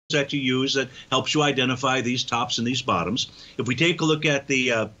that you use that helps you identify these tops and these bottoms. If we take a look at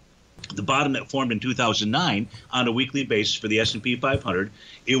the bottom that formed in 2009 on a weekly basis for the S&P 500,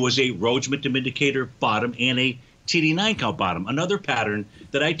 it was a Rhodes Momentum Indicator bottom and a TD9 count bottom, another pattern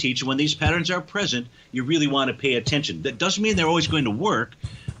that I teach. When these patterns are present, you really want to pay attention. That doesn't mean they're always going to work,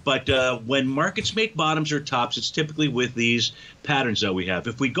 but when markets make bottoms or tops, it's typically with these patterns that we have.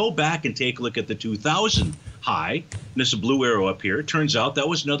 If we go back and take a look at the 2000 high, and there's a blue arrow up here, it turns out that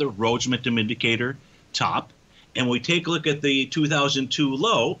was another Rhodes Momentum Indicator top. And when we take a look at the 2002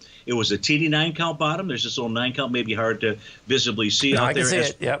 low, it was a TD9 count bottom. There's this little 9 count, maybe hard to visibly see out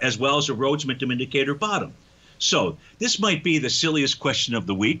there, as well as a Rhodes Momentum Indicator bottom. So this might be the silliest question of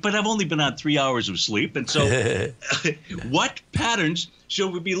the week, but I've only been on 3 hours of sleep. And so what patterns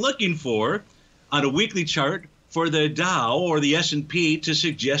should we be looking for on a weekly chart for the Dow or the S&P to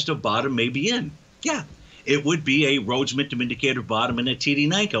suggest a bottom may be in? Yeah, it would be a Rhodes Momentum Indicator bottom and a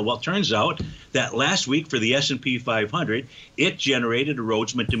TD9 count. Well, it turns out that last week for the S&P 500, it generated a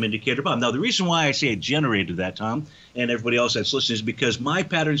Rhodes Momentum Indicator bottom. Now, the reason why I say it generated that, Tom, and everybody else that's listening, is because my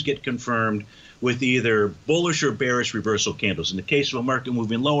patterns get confirmed with either bullish or bearish reversal candles. In the case of a market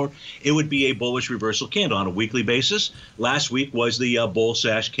moving lower, it would be a bullish reversal candle on a weekly basis. Last week was the bull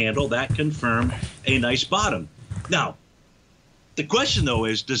sash candle. That confirmed a nice bottom. Now, the question, though,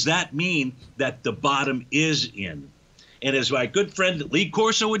 is does that mean that the bottom is in? And as my good friend Lee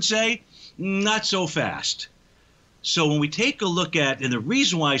Corso would say, not so fast. So when we take a look at, and the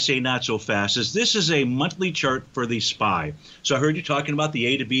reason why I say not so fast is this is a monthly chart for the SPY. So I heard you talking about the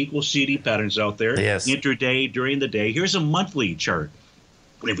A to B equals CD patterns out there, yes, intraday, during the day. Here's a monthly chart.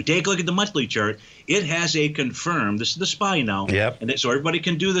 And if we take a look at the monthly chart, it has a confirmed, this is the SPY now, and so everybody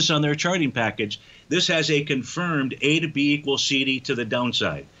can do this on their charting package. This has a confirmed A to B equals CD to the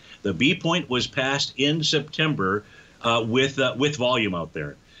downside. The B point was passed in September with volume out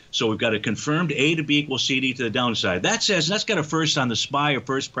there. So we've got a confirmed A to B equals CD to the downside. That says, and that's got a first on the SPY, a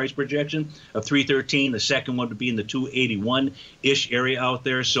first price projection of 313. The second one would be in the 281-ish area out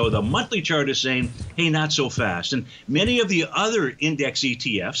there. So the monthly chart is saying, hey, not so fast. And many of the other index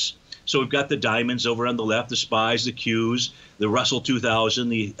ETFs, so we've got the diamonds over on the left, the SPYs, the Qs, the Russell 2000,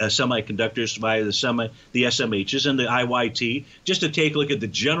 the semiconductors via the SMHs, and the IYT. Just to take a look at the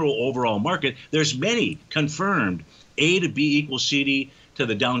general overall market, there's many confirmed A to B equals CD to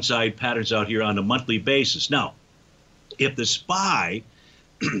the downside patterns out here on a monthly basis. Now, if the SPY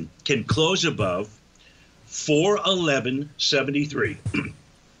can close above 411.73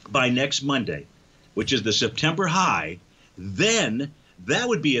 by next Monday, which is the September high, then that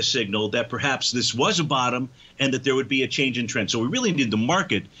would be a signal that perhaps this was a bottom and that there would be a change in trend. So we really need the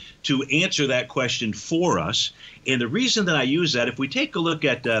market to answer that question for us. And the reason that I use that, if we take a look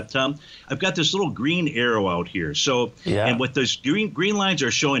at, Tom, I've got this little green arrow out here. So, and what those green lines are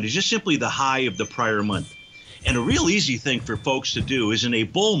showing is just simply the high of the prior month. And a real easy thing for folks to do is in a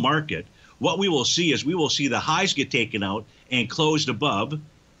bull market, what we will see is we will see the highs get taken out and closed above.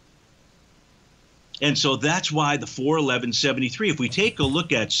 And so that's why the 411.73, if we take a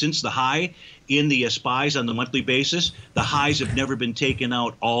look at since the high in the SPYs on the monthly basis, the highs have never been taken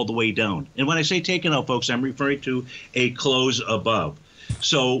out all the way down. And when I say taken out, folks, I'm referring to a close above.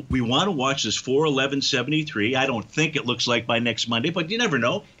 So we want to watch this 411.73. I don't think it looks like by next Monday, but you never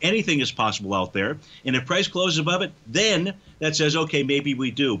know. Anything is possible out there. And if price closes above it, then that says, okay, maybe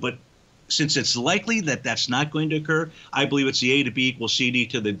we do. But since it's likely that that's not going to occur, I believe it's the A to B equals CD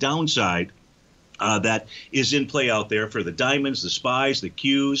to the downside. That is in play out there for the diamonds, the SPYs, the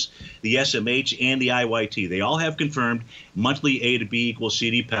Qs, the SMH, and the IYT. They all have confirmed monthly A to B equals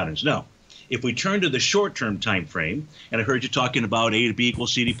CD patterns. Now, if we turn to the short-term time frame, and I heard you talking about A to B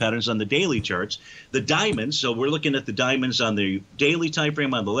equals CD patterns on the daily charts, the diamonds, so we're looking at the diamonds on the daily time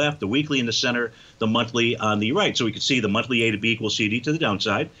frame on the left, the weekly in the center, the monthly on the right. So we can see the monthly A to B equals CD to the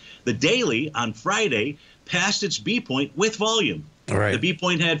downside. The daily on Friday passed its B point with volume. Right. The B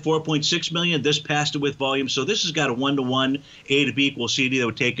point had 4.6 million. This passed it with volume. So this has got a 1-to-1 A to B equals CD that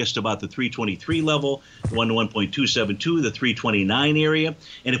would take us to about the 323 level, 1-to-1.272, the 329 area.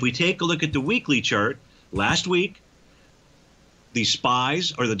 And if we take a look at the weekly chart, last week, the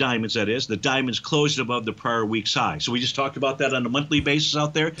SPYs, or the diamonds that is, the diamonds closed above the prior week's high. So we just talked about that on a monthly basis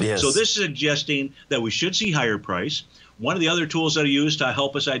out there. Yes. So this is suggesting that we should see higher price. One of the other tools that are used to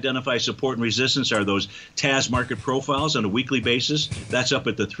help us identify support and resistance are those TAS market profiles on a weekly basis. That's up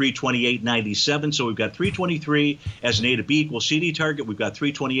at the 328.97. So we've got 323 as an A to B equals CD target. We've got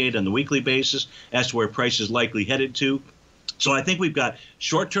 328 on the weekly basis as to where price is likely headed to. So I think we've got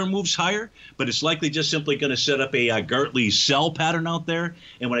short-term moves higher, but it's likely just simply going to set up a Gartley sell pattern out there.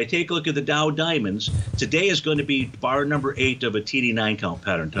 And when I take a look at the Dow Diamonds, today is going to be bar number 8 of a TD9 count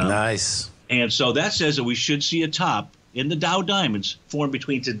pattern, Tom. Nice. And so that says that we should see a top in the Dow Diamonds form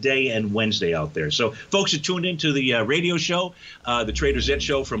between today and Wednesday out there. So folks are tuned into the radio show, the Trader's Edge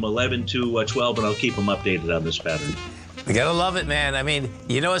show from 11 to 12, and I'll keep them updated on this pattern. You gotta love it, man. I mean,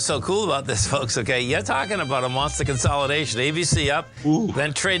 you know what's so cool about this, folks, okay? You're talking about a monster consolidation. ABC up,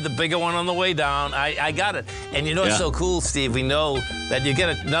 then trade the bigger one on the way down. I got it. And you know what's so cool, Steve? We know that you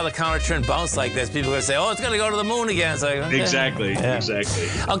get another counter trend bounce like this. People are gonna say, oh, it's gonna go to the moon again. It's like, okay. Exactly.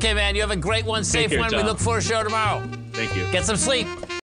 Okay, man, you have a great one, safe one. Tom. We look for a show tomorrow. Thank you. Get some sleep.